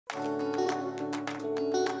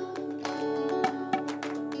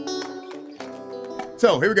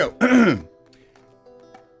So here we go.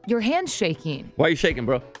 Your hand's shaking. Why are you shaking,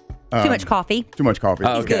 bro? Too much coffee. Too much coffee.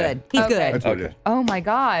 Oh, He's okay. good. He's good. That's what it is. Oh my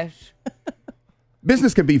gosh.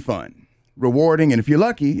 Business can be fun, rewarding, and if you're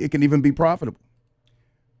lucky, it can even be profitable.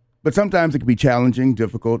 But sometimes it can be challenging,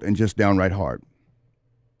 difficult, and just downright hard.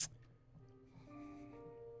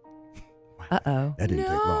 Uh-oh. That didn't take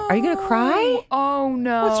long. Are you going to cry? Oh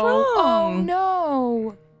no. What's wrong? Oh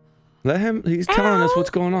no. Let him. He's telling us what's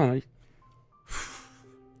going on.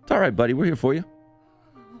 It's all right, buddy. We're here for you.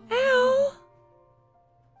 Ow.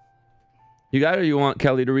 You got it, or you want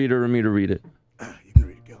Kelly to read it or me to read it? You can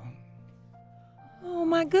read it, Kelly. Oh,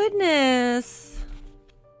 my goodness.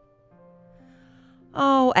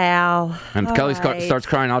 Oh, Al. And if All Kelly right. starts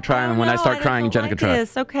crying, I'll try. And when I start crying, Jenna can try.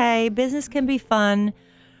 This. Okay, business can be fun,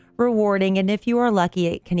 rewarding, and if you are lucky,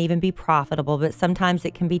 it can even be profitable, but sometimes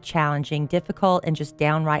it can be challenging, difficult, and just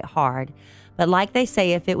downright hard. But like they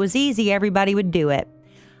say, if it was easy, everybody would do it.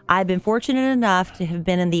 I've been fortunate enough to have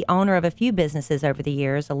been the owner of a few businesses over the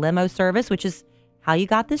years, a limo service, which is how you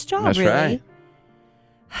got this job, That's really. right.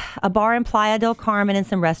 A bar in Playa del Carmen and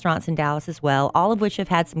some restaurants in Dallas as well, all of which have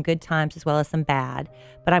had some good times as well as some bad.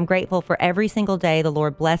 But I'm grateful for every single day the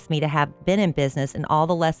Lord blessed me to have been in business and all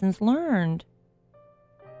the lessons learned.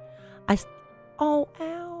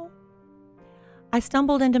 Ow. I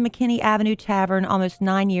stumbled into McKinney Avenue Tavern almost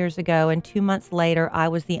 9 years ago, and 2 months later, I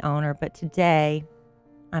was the owner. But today,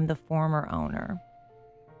 I'm the former owner.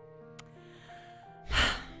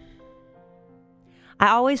 I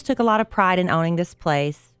always took a lot of pride in owning this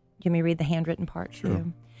place. Let me read the handwritten part, Sure.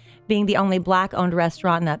 too. Being the only Black-owned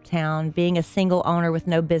restaurant in Uptown, being a single owner with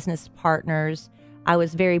no business partners, I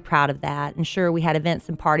was very proud of that. And sure, we had events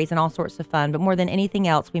and parties and all sorts of fun, but more than anything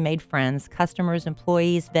else, we made friends, customers,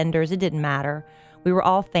 employees, vendors, it didn't matter. We were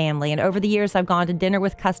all family. And over the years, I've gone to dinner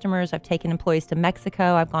with customers. I've taken employees to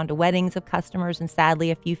Mexico. I've gone to weddings of customers and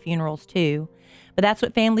sadly, a few funerals too. But that's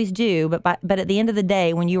what families do. But at the end of the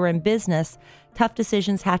day, when you are in business, tough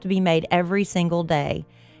decisions have to be made every single day.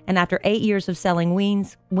 And after 8 years of selling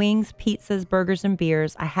wings, pizzas, burgers, and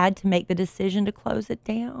beers, I had to make the decision to close it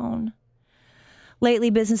down.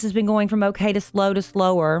 Lately, business has been going from okay to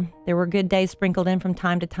slower. There were good days sprinkled in from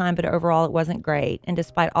time to time, but overall it wasn't great. And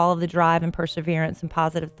despite all of the drive and perseverance and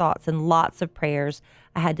positive thoughts and lots of prayers,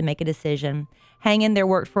 I had to make a decision. Hang in there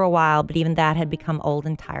worked for a while, but even that had become old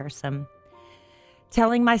and tiresome.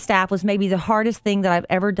 Telling my staff was maybe the hardest thing that I've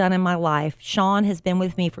ever done in my life. Sean has been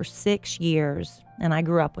with me for 6 years, and I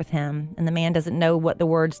grew up with him. And the man doesn't know what the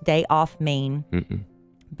words day off mean.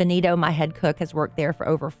 Benito, my head cook, has worked there for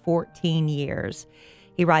over 14 years.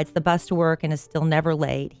 He rides the bus to work and is still never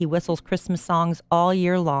late. He whistles Christmas songs all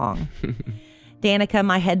year long. Danica,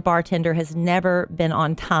 my head bartender, has never been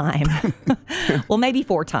on time. Well, maybe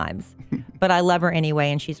 4 times. But I love her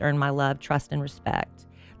anyway, and she's earned my love, trust, and respect.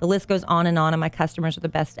 The list goes on, and my customers are the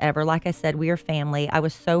best ever. Like I said, we are family. I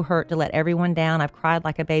was so hurt to let everyone down. I've cried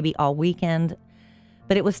like a baby all weekend.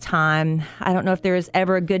 But it was time. I don't know if there is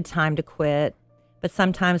ever a good time to quit. But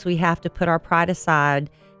sometimes we have to put our pride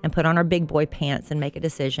aside and put on our big boy pants and make a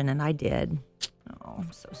decision, and I did. Oh,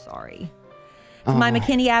 I'm so sorry. To my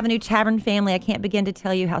McKinney Avenue Tavern family, I can't begin to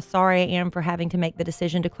tell you how sorry I am for having to make the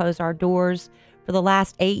decision to close our doors. For the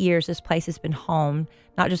last 8 years, this place has been home.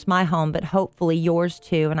 Not just my home, but hopefully yours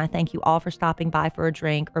too, and I thank you all for stopping by for a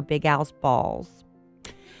drink or Big Al's balls.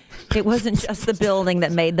 It wasn't just the building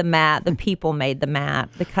that made the mat. The people made the mat.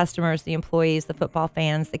 The customers, the employees, the football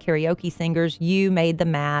fans, the karaoke singers, you made the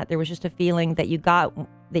mat. There was just a feeling that you got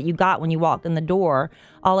when you walked in the door.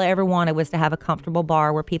 All I ever wanted was to have a comfortable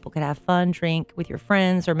bar where people could have fun, drink with your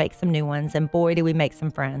friends, or make some new ones. And boy, did we make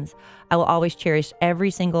some friends. I will always cherish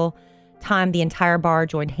every single time the entire bar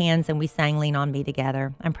joined hands and we sang Lean On Me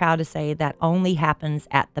together. I'm proud to say that only happens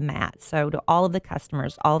at the mat. So to all of the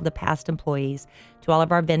customers, all of the past employees, to all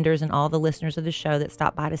of our vendors and all the listeners of the show that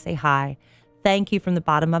stopped by to say hi, thank you from the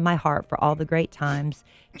bottom of my heart for all the great times.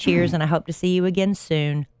 Cheers, and I hope to see you again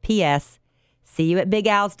soon. P.S. See you at Big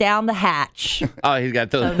Al's down the hatch. Oh, he's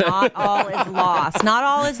got So not all is lost. Not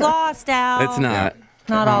all is lost, Al. It's not.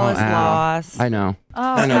 Not all is lost. I know. Oh,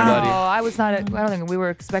 I know, buddy. I was not. I don't think we were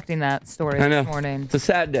expecting that story I know. this morning. It's a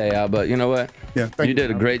sad day, Al, but you know what? Yeah, thank You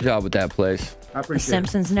did a great job with that place. I The appreciate it.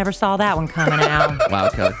 Simpsons never saw that one coming out. Wow,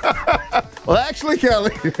 Kelly. Well, actually,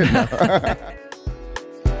 Kelly.